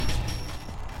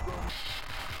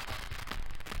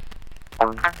Hey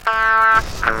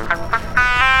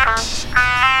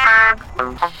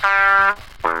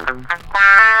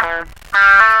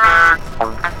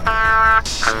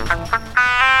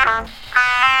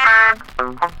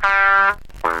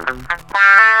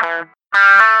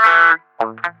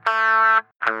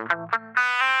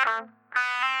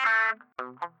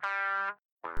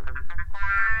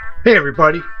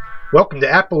everybody, welcome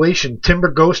to Appalachian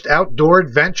Timberghost Outdoor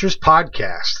Adventures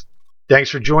Podcast. Thanks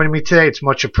for joining me today, it's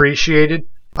much appreciated.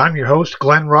 I'm your host,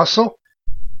 Glenn Russell.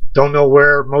 Don't know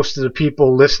where most of the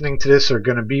people listening to this are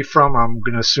going to be from. I'm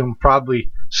going to assume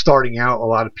probably starting out a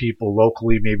lot of people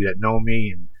locally maybe that know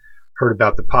me and heard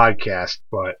about the podcast.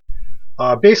 But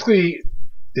basically,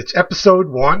 it's episode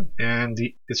 1, and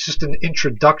it's just an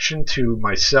introduction to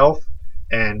myself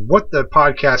and what the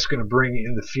podcast is going to bring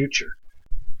in the future.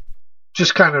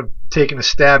 Just kind of taking a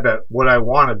stab at what I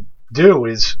want to do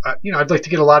is, I'd like to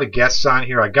get a lot of guests on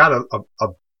here. I got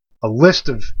a list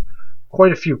of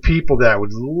quite a few people that I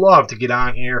would love to get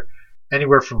on here,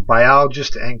 anywhere from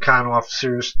biologists to NCON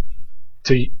officers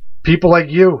to people like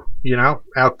you,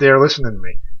 out there listening to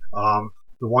me.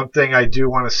 The one thing I do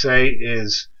want to say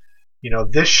is,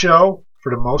 this show,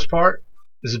 for the most part,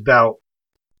 is about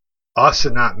us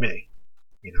and not me.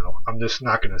 I'm just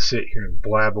not going to sit here and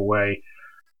blab away.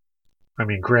 I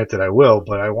mean, granted I will,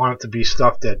 but I want it to be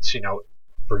stuff that's,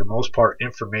 for the most part,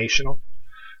 informational.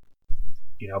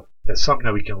 That's something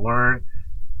that we can learn,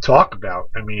 talk about.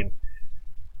 I mean,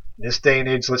 in this day and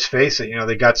age, let's face it,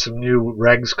 they got some new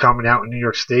regs coming out in New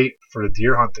York State for the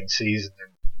deer hunting season.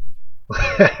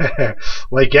 And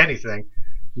like anything,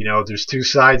 there's two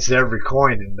sides to every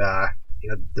coin. And,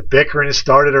 the bickering has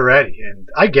started already. And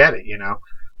I get it,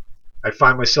 I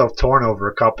find myself torn over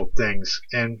a couple things.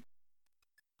 And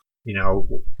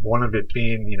one of it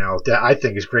being, that I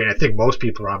think is great, and I think most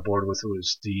people are on board with,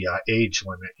 was the age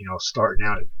limit. Starting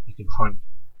out, you can hunt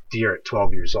deer at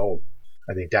 12 years old.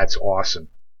 I think that's awesome.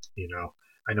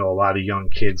 I know a lot of young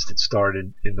kids that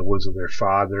started in the woods with their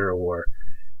father or,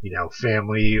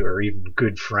 family or even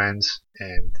good friends,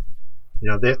 and,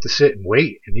 they have to sit and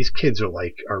wait, and these kids are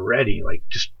ready,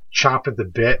 just chomping at the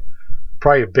bit.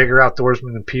 Probably a bigger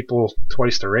outdoorsman than people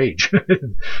twice their age,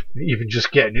 even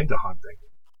just getting into hunting.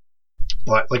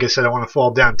 But like I said, I want to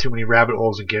fall down too many rabbit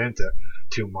holes and get into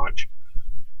too much.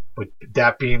 But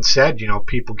that being said,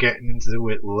 people getting into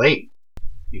it late.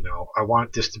 I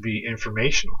want this to be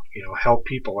informational, help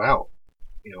people out.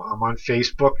 I'm on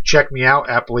Facebook. Check me out,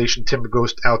 Appalachian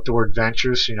Timberghost Outdoor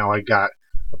Adventures. I got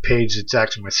a page that's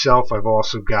actually myself. I've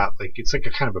also got, it's like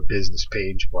a kind of a business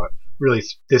page, but really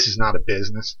this is not a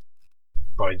business.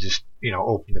 But I just,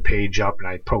 open the page up and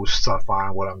I post stuff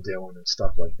on what I'm doing and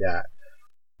stuff like that.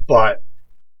 But,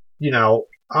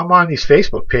 I'm on these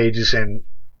Facebook pages and,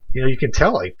 you can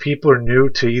tell, people are new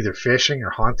to either fishing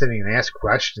or hunting and ask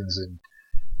questions, and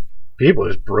people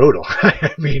are just brutal.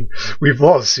 I mean, we've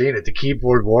all seen it, the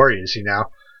keyboard warriors, You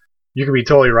can be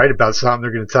totally right about something,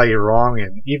 they're going to tell you wrong.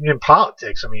 And even in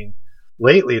politics, I mean,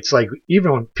 lately it's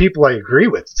even when people I agree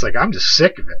with, it's I'm just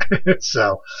sick of it.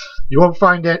 So you won't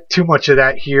find too much of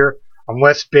that here,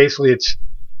 unless basically it's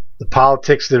the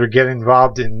politics that are getting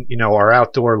involved in, our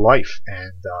outdoor life,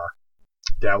 and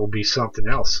that will be something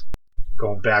else.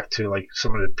 Going back to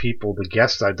some of the people, the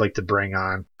guests I'd like to bring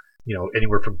on,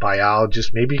 anywhere from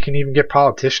biologists, maybe you can even get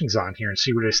politicians on here and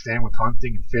see where they stand with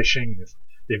hunting and fishing, if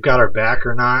they've got our back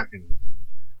or not, and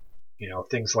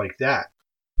things like that.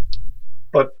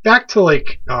 But back to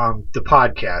the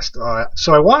podcast.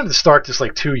 So I wanted to start this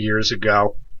 2 years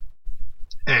ago,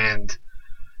 and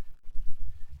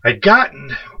I'd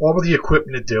gotten all of the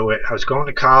equipment to do it. I was going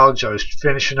to college. I was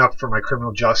finishing up for my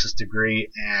criminal justice degree,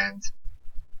 and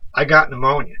I got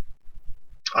pneumonia.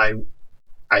 I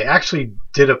actually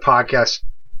did a podcast,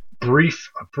 a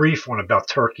brief one about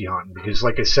turkey hunting, because,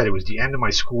 like I said, it was the end of my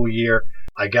school year.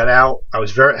 I got out. I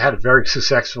had a very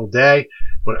successful day,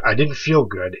 but I didn't feel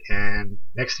good. And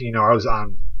next thing you know, I was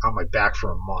on my back for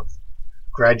a month.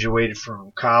 Graduated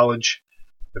from college.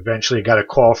 Eventually, I got a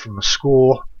call from a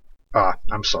school. I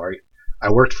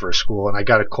worked for a school, and I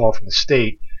got a call from the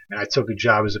state, and I took a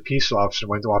job as a peace officer and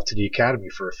went off to the academy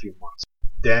for a few months.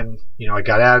 Then, I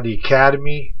got out of the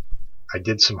academy. I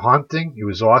did some hunting. It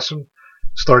was awesome.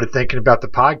 Started thinking about the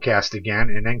podcast again,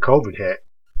 and then COVID hit.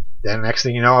 Then next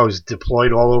thing you know, I was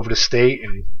deployed all over the state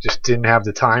and just didn't have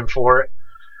the time for it.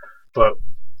 But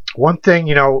one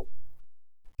thing,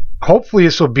 hopefully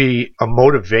this will be a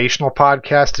motivational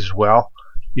podcast as well.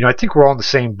 I think we're all in the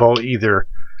same boat, either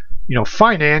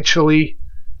financially,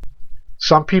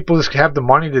 some people just have the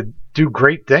money to do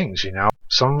great things,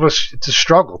 Some of us, it's a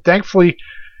struggle. Thankfully,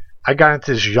 I got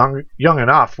into this young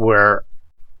enough where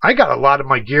I got a lot of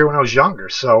my gear when I was younger,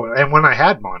 and when I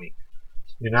had money.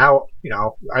 Now,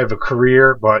 I have a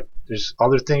career, but there's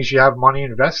other things you have money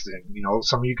invested in.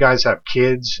 Some of you guys have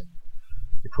kids, and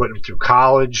you're putting them through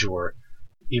college, or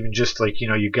even just like,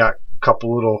 you got a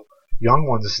couple little young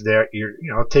ones there.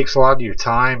 It takes a lot of your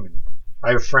time. And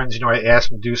I have friends, I ask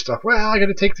them to do stuff. Well, I got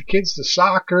to take the kids to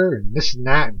soccer and this and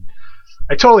that. And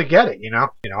I totally get it,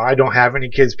 I don't have any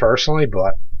kids personally,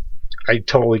 but I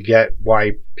totally get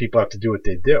why people have to do what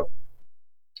they do.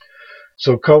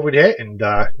 So COVID hit, and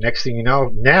next thing you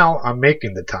know, now I'm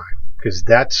making the time, because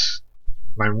that's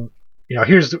my,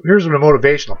 here's where the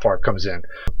motivational part comes in.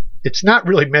 It's not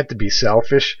really meant to be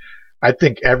selfish. I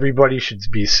think everybody should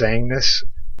be saying this,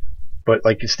 but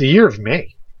like, it's the year of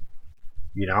me.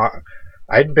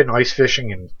 I hadn't been ice fishing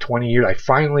in 20 years. I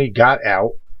finally got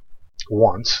out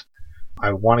once.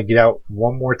 I want to get out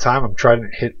one more time. I'm trying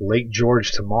to hit Lake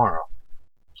George tomorrow.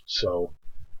 So,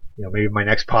 maybe my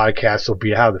next podcast will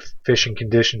be how the fishing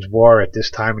conditions were at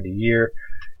this time of the year.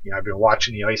 I've been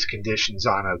watching the ice conditions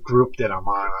on a group that I'm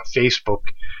on Facebook,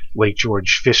 Lake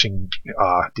George Fishing,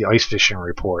 the Ice Fishing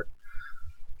Report.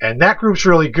 And that group's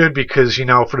really good because,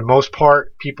 for the most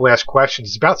part, people ask questions.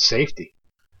 It's about safety.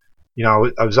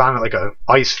 I was on like a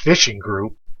ice fishing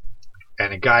group,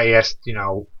 and a guy asked,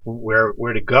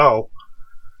 where to go.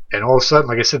 And all of a sudden,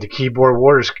 like I said, the keyboard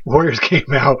warriors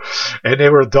came out, and they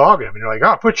were dogging him. And they're like,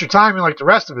 oh, put your time in like the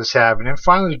rest of us have. And then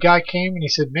finally the guy came, and he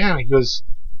said, man, he goes,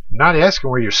 I'm not asking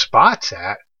where your spot's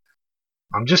at.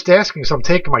 I'm just asking because I'm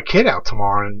taking my kid out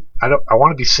tomorrow, and I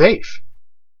want to be safe.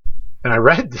 And I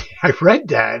read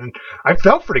that, and I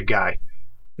felt for the guy.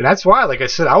 And that's why, like I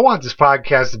said, I want this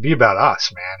podcast to be about us,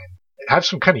 man, and have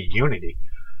some kind of unity.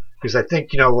 Because I think,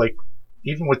 like,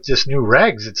 even with this new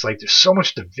regs, it's like there's so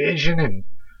much division and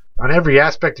on every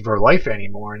aspect of our life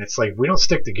anymore, and it's like, if we don't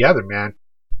stick together, man,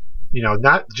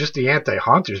 not just the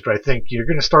anti-hunters, but I think you're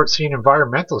going to start seeing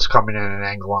environmentalists coming in and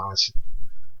angle on us.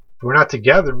 If we're not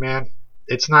together, man,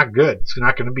 it's not good. It's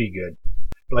not going to be good.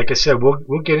 But like I said,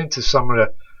 we'll get into some of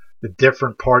the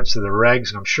different parts of the regs,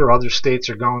 and I'm sure other states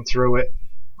are going through it.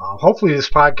 Hopefully this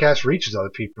podcast reaches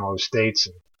other people in other states.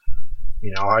 And,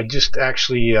 I just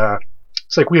actually,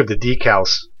 it's like we have the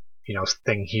decals,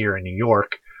 thing here in New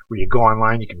York, where you go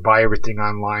online, you can buy everything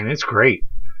online, and it's great.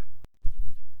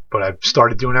 But I've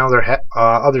started doing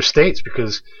other states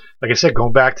because, like I said,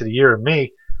 going back to the year of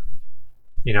me,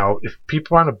 if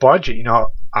people are on a budget,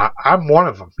 I'm one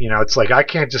of them. It's like I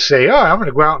can't just say, oh, I'm going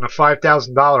to go out on a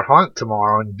 $5,000 hunt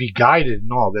tomorrow and be guided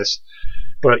and all this.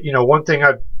 But, one thing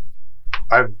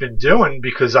I've been doing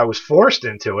because I was forced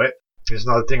into it, there's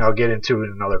another thing I'll get into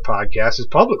in another podcast, is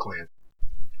public land.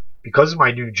 Because of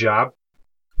my new job,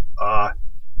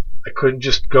 I couldn't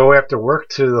just go after work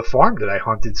to the farm that I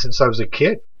hunted since I was a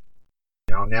kid.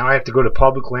 Now I have to go to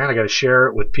public land. I got to share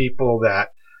it with people that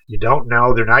you don't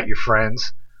know. They're not your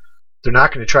friends. They're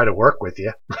not going to try to work with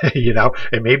you,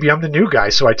 And maybe I'm the new guy,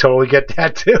 so I totally get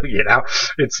that too,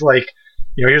 It's like,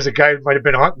 here's a guy who might have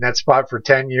been hunting that spot for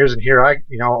 10 years, and here I,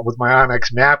 with my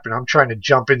Onyx map, and I'm trying to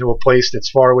jump into a place that's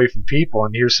far away from people,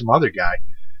 and here's some other guy.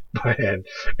 And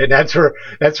that's where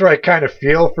I kind of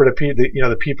feel for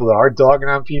the people that are dogging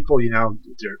on people.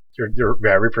 They're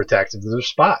very protective of their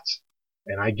spots,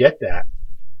 and I get that.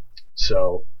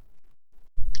 So,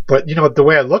 but the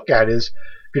way I look at it is,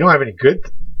 if you don't have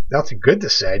nothing good to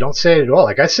say, don't say it at all.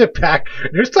 Like, I sit back, and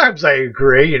there's times I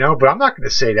agree, but I'm not going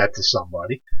to say that to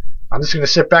somebody. I'm just going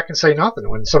to sit back and say nothing.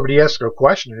 When somebody asks a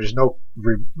question and there's no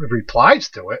replies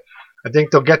to it, I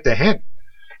think they'll get the hint.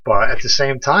 But at the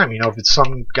same time, if it's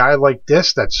some guy like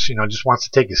this that's, just wants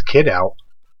to take his kid out,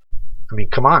 I mean,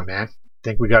 come on, man. I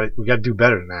think we got to do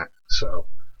better than that. So,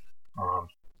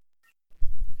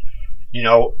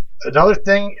 another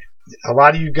thing, a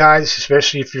lot of you guys,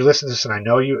 especially if you're listening to this, and I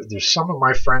know you, there's some of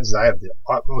my friends that I have the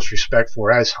utmost respect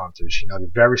for as hunters. They're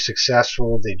very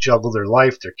successful. They juggle their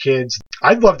life, their kids.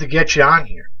 I'd love to get you on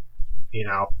here.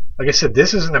 Like I said,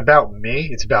 this isn't about me.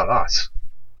 It's about us.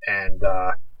 And,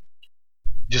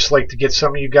 just like to get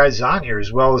some of you guys on here,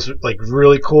 as well as like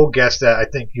really cool guests that I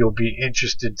think you'll be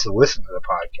interested to listen to the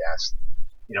podcast.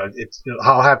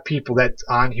 I'll have people that's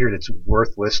on here that's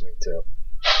worth listening to.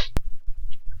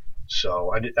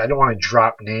 So I don't want to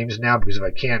drop names now, because if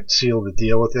I can't seal the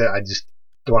deal with it, I just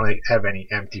don't want to have any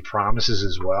empty promises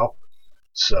as well.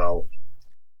 So,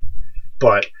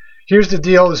 but here's the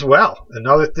deal as well.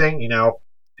 Another thing,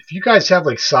 if you guys have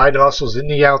like side hustles in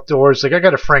the outdoors, like I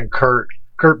got a friend, Kurt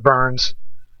Burns.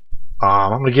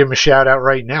 I'm going to give him a shout out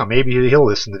right now. Maybe he'll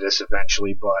listen to this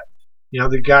eventually. But,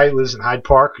 the guy lives in Hyde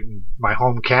Park, in my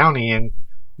home county, and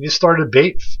he just started a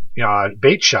bait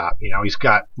shop. He's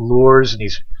got lures, and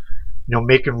he's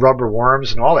making rubber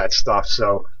worms and all that stuff.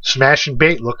 So Smash and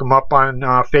Bait, look him up on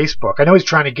Facebook. I know he's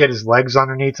trying to get his legs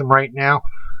underneath him right now.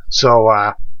 So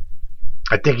I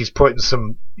think he's putting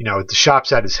some, the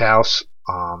shop's at his house.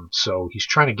 So he's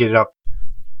trying to get it up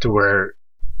to where,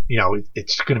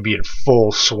 it's going to be in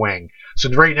full swing. So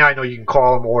right now I know you can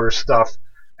call him, order stuff.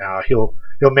 He'll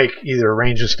make either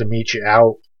arrangements to meet you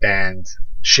out and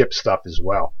ship stuff as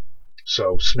well.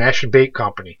 So Smash and Bait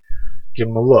Company, give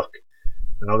him a look.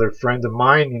 Another friend of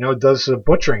mine, does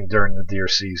butchering during the deer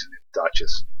season in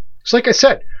Dutchess. So like I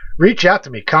said, reach out to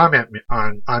me, comment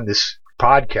on this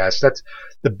podcast. That's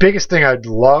the biggest thing I'd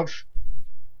love,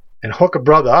 and hook a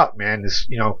brother up, man. Is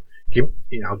give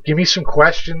me some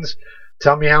questions,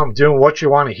 tell me how I'm doing, what you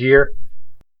want to hear.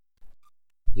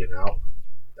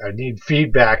 I need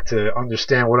feedback to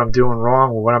understand what I'm doing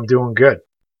wrong or what I'm doing good.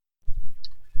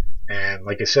 And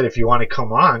like I said, if you want to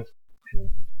come on and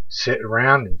sit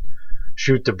around and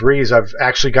shoot the breeze, I've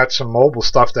actually got some mobile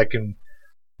stuff that can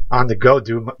on the go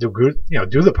do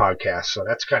the podcast. So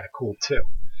that's kind of cool too.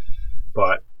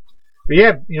 But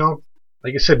yeah,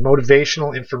 like I said,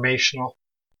 motivational, informational.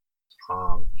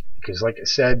 Because like I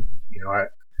said,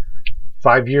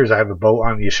 5 years I have a boat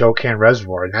on the Ashokan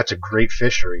Reservoir, and that's a great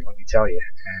fishery, let me tell you.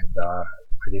 And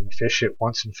I didn't fish it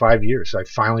once in 5 years.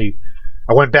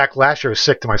 I went back last year. I was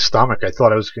sick to my stomach. I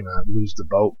thought I was going to lose the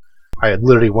boat. I had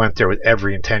literally went there with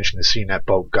every intention of seeing that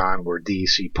boat gone where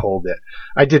DEC pulled it.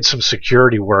 I did some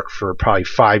security work for probably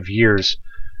 5 years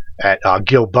at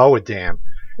Gilboa Dam,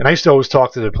 and I used to always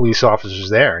talk to the police officers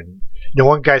there. And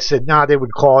one guy said, "Nah, they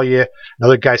would call you."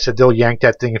 Another guy said they'll yank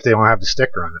that thing if they don't have the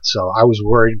sticker on it. So I was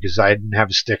worried because I didn't have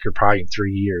a sticker probably in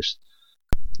 3 years.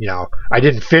 I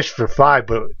didn't fish for 5,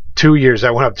 but 2 years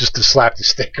I went up just to slap the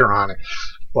sticker on it.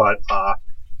 But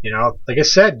like I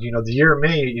said, the year of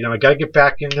me, I got to get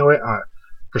back into it.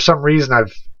 For some reason,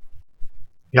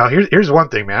 here's one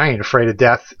thing, man. I ain't afraid of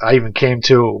death. I even came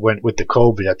to with the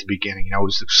COVID at the beginning. It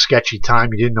was a sketchy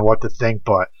time. You didn't know what to think,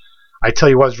 but I tell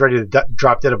you what, I was ready to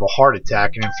drop dead of a heart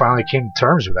attack, and then finally came to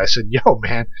terms with it. I said, "Yo,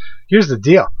 man, here's the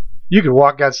deal. You could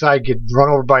walk outside, get run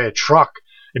over by a truck,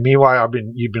 and meanwhile,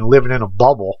 you've been living in a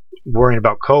bubble, worrying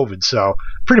about COVID." So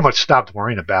pretty much stopped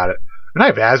worrying about it. And I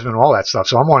have asthma and all that stuff,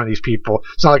 so I'm one of these people.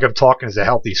 It's not like I'm talking as a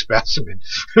healthy specimen.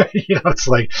 It's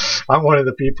like I'm one of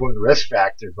the people in the risk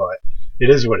factor, but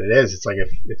it is what it is. It's like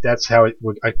if that's how it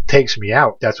takes me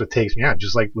out, that's what takes me out.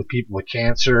 Just like with people with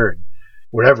cancer and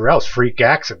whatever else, freak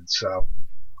accidents. So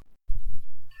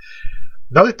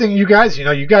another thing, you guys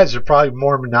are probably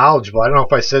more knowledgeable. I don't know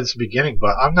if I said this at the beginning,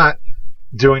 but I'm not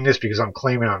doing this because I'm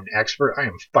claiming I'm an expert. I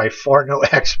am by far no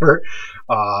expert.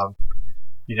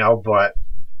 But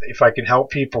if I can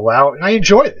help people out, and I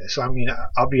enjoy this. I mean,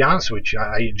 I'll be honest with you,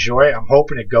 I enjoy it. I'm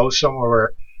hoping it goes somewhere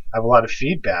where I have a lot of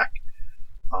feedback.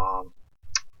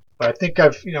 But I think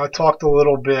I've talked a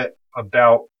little bit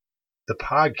about the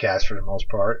podcast for the most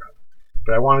part.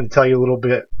 But I wanted to tell you a little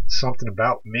bit something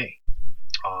about me,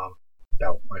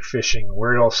 about my fishing,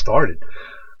 where it all started.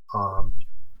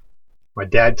 My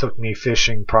dad took me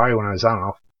fishing probably when I was, I don't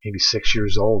know, maybe 6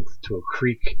 years old, to a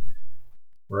creek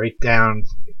right down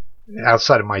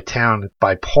outside of my town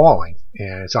by Pauling,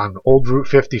 and it's on Old Route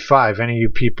 55. Any of you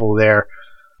people there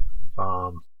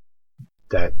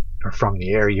that are from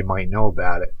the area, you might know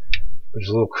about it. There's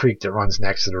a little creek that runs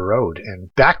next to the road,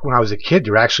 and back when I was a kid,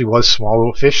 there actually was small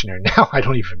little fish in there. Now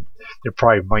there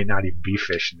probably might not even be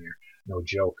fish in there. No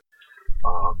joke.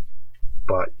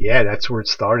 But yeah, that's where it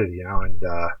started, and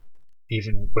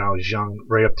even when I was young,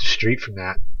 right up the street from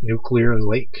that, Nuclear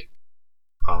Lake.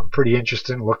 Pretty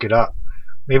interesting. Look it up.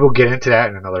 Maybe we'll get into that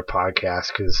in another podcast,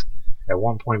 because at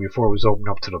one point before it was opened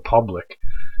up to the public,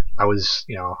 I was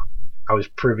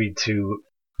privy to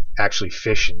actually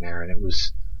fishing there, and it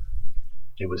was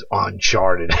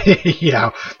uncharted.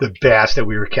 The bass that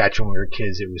we were catching when we were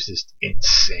kids, it was just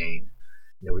insane.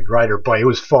 We'd ride our bike. It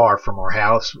was far from our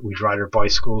house. We'd ride our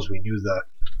bicycles. We knew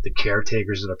the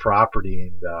caretakers of the property,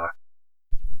 and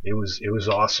it was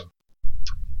awesome.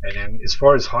 And then as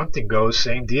far as hunting goes,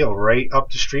 same deal. Right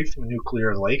up the street from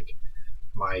Nuclear Lake,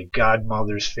 my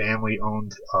godmother's family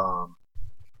owned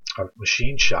a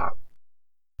machine shop,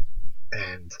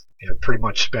 and pretty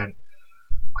much spent,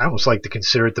 I almost like to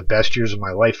consider it the best years of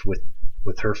my life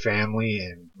with her family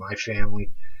and my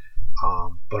family.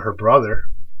 But her brother,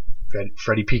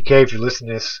 Freddie PK, if you listen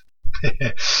to this,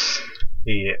 I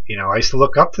used to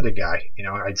look up to the guy.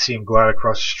 I'd see him go out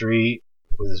across the street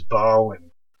with his bow,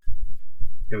 and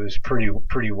it was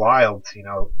pretty wild,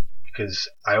 because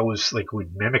I always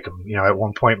would mimic him. At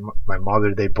one point, my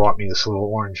mother, they bought me this little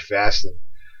orange vest, and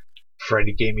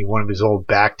Freddie gave me one of his old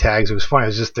back tags. It was funny. I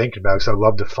was just thinking about it because I'd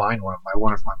love to find one. I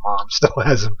wonder if my mom still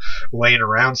has them laying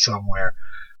around somewhere.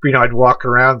 But, I'd walk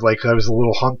around like I was a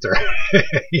little hunter,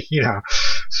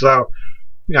 So,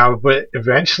 but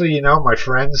eventually, my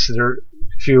friends, there are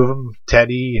a few of them,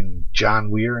 Teddy and John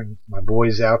Weir and my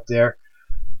boys out there.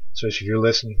 So if you're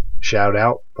listening, shout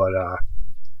out. But,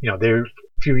 they're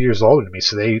a few years older than me,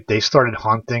 so they started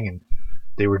hunting, and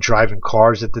they were driving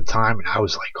cars at the time, and I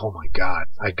was like, oh my God,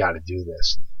 I got to do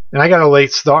this. And I got a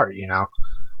late start,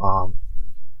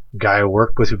 guy I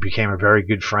worked with who became a very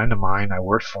good friend of mine. I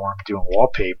worked for him doing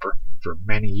wallpaper for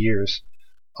many years.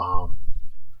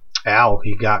 Al,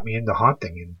 he got me into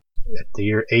hunting, and at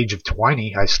the age of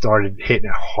 20, I started hitting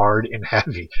it hard and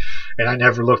heavy, and I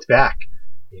never looked back,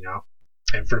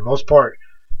 And for the most part,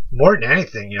 more than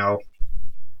anything,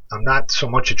 I'm not so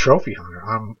much a trophy hunter.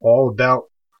 I'm all about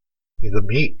the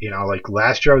meat. Like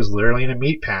last year, I was literally in a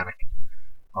meat panic.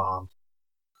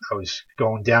 I was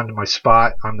going down to my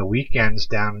spot on the weekends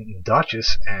down in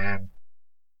Dutchess, and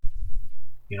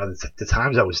the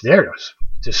times I was there, I was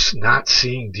just not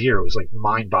seeing deer. It was like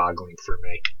mind-boggling for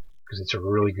me because it's a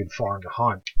really good farm to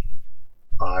hunt.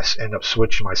 I ended up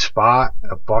switching my spot.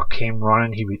 A buck came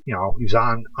running. He was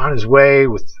on his way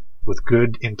with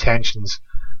good intentions,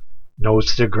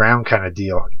 nose to the ground kind of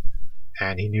deal,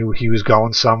 and he knew he was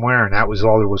going somewhere, and that was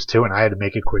all there was to it. And I had to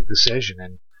make a quick decision.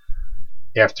 And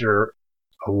after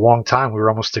a long time, we were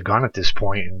almost to gun at this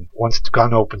point, and once the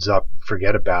gun opens up,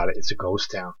 forget about it. It's a ghost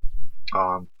town.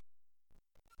 I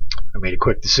made a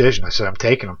quick decision. I said, I'm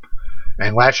taking them.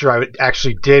 And last year I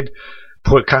actually did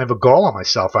put kind of a goal on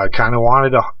myself. I kind of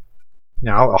wanted a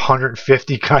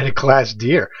 150 kind of class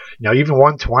deer, even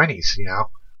 120s,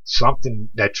 something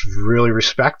that's really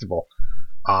respectable.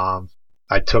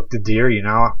 I took the deer,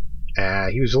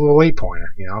 and he was a little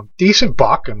 8-pointer, decent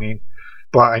buck.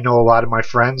 But I know a lot of my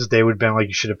friends, they would have been like,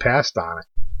 you should have passed on it.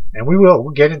 And we'll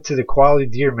get into the quality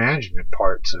deer management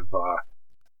parts of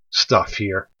stuff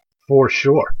here for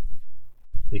sure.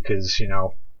 Because,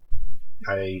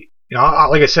 like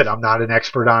I said, I'm not an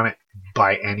expert on it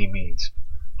by any means.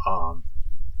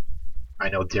 I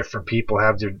know different people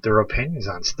have their opinions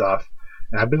on stuff.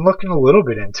 And I've been looking a little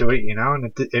bit into it,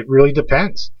 and it really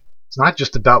depends. It's not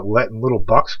just about letting little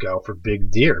bucks go for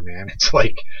big deer, man. It's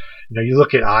like, you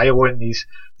look at Iowa and these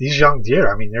young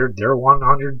deer. They're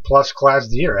 100 plus class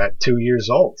deer at 2 years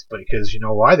old, because you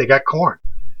know why? They got corn,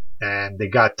 and they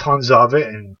got tons of it,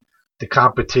 and the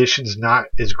competition's not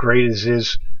as great as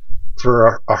is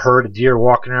for a herd of deer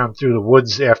walking around through the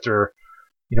woods after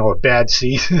a bad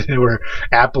season where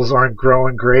apples aren't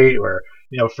growing great, or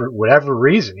for whatever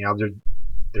reason,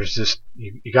 there's just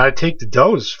you got to take the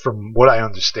does, from what I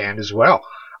understand as well.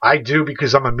 I do,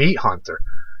 because I'm a meat hunter.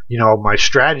 My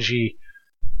strategy,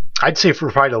 I'd say for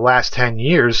probably the last 10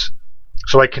 years,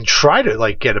 so I can try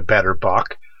to get a better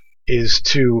buck, is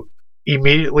to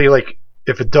immediately,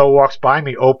 if a doe walks by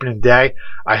me opening day,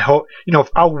 I hope,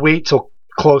 I'll wait till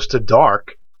close to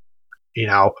dark,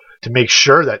 to make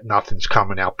sure that nothing's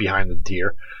coming out behind the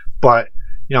deer. But,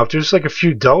 if there's a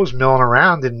few does milling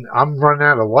around and I'm running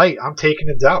out of light, I'm taking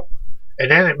a doe.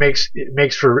 And then it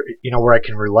makes for, where I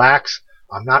can relax.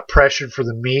 I'm not pressured for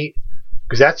the meat.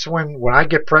 Because that's when I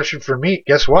get pressured for meat,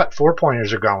 guess what?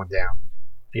 4-pointers are going down,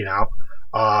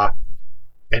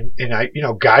 and I,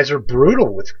 guys are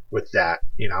brutal with that,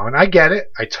 and I get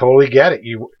it. I totally get it.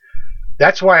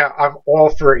 That's why I'm all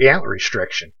for antler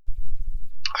restriction.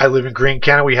 I live in Greene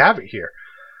County. We have it here.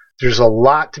 There's a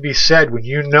lot to be said when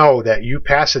you know that you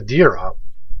pass a deer up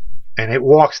and it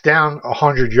walks down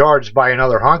 100 yards by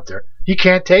another hunter. He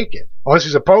can't take it unless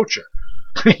he's a poacher.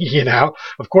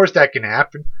 Of course that can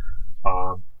happen.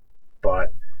 But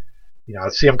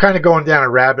see, I'm kind of going down a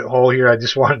rabbit hole here. I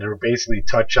just wanted to basically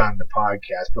touch on the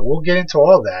podcast, but we'll get into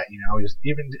all that.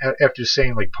 Even after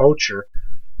saying poacher,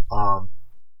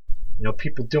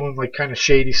 people doing kind of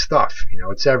shady stuff.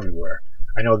 It's everywhere.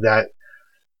 I know that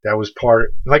was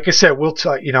part. Like I said, we'll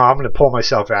I'm going to pull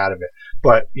myself out of it.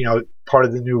 But part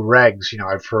of the new regs.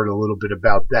 I've heard a little bit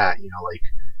about that.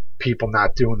 People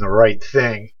not doing the right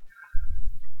thing.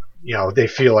 They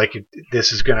feel like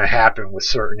this is going to happen with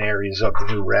certain areas of the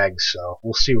new regs, so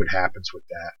we'll see what happens with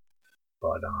that.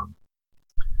 But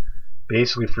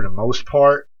basically, for the most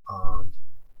part,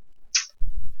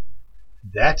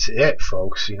 that's it,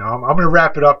 folks. I'm going to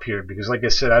wrap it up here because, like I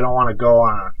said, I don't want to go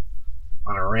on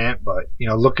a rant. But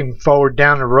looking forward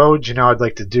down the road, I'd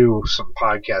like to do some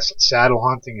podcasts on saddle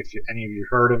hunting. If any of you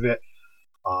heard of it,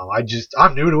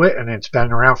 I'm new to it, and it's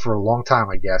been around for a long time,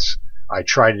 I guess. I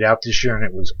tried it out this year, and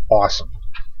it was awesome.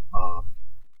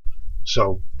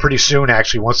 So pretty soon,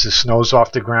 actually, once the snow's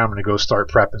off the ground, I'm going to go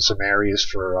start prepping some areas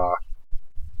for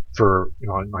for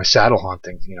my saddle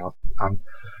hunting.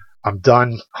 I'm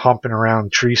done humping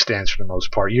around tree stands for the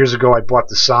most part. Years ago, I bought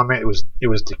the Summit. It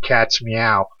was the cat's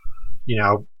meow,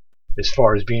 as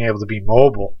far as being able to be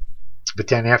mobile. But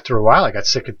then after a while, I got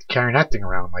sick of carrying that thing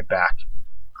around on my back.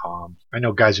 I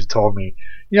know guys have told me,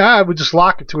 I would just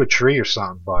lock it to a tree or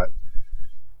something, but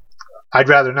I'd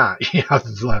rather not.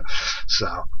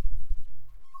 So,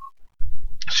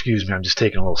 excuse me, I'm just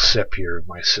taking a little sip here of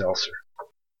my seltzer.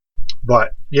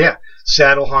 But yeah,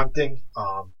 saddle hunting.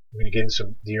 We're gonna get into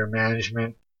some deer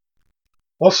management,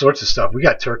 all sorts of stuff. We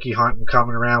got turkey hunting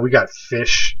coming around. We got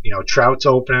fish. Trout's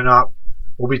opening up.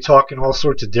 We'll be talking all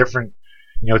sorts of different,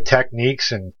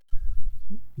 techniques and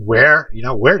where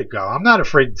to go. I'm not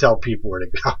afraid to tell people where to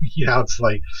go. It's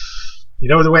like,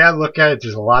 the way I look at it,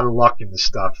 there's a lot of luck in this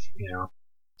stuff.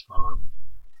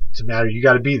 It's a matter, you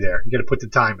got to be there. You got to put the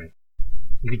time in.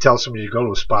 You can tell somebody to go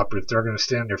to a spot, but if they're going to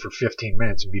stand there for 15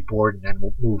 minutes and be bored and then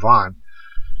move on,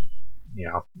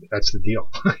 that's the deal.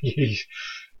 It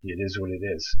is what it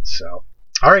is. So,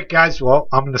 all right, guys. Well,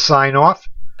 I'm going to sign off.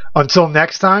 Until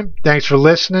next time, thanks for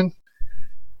listening.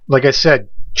 Like I said,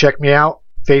 check me out.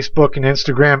 Facebook and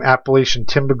Instagram, Appalachian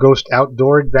Timberghost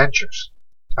Outdoor Adventures.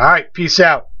 All right, peace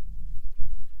out.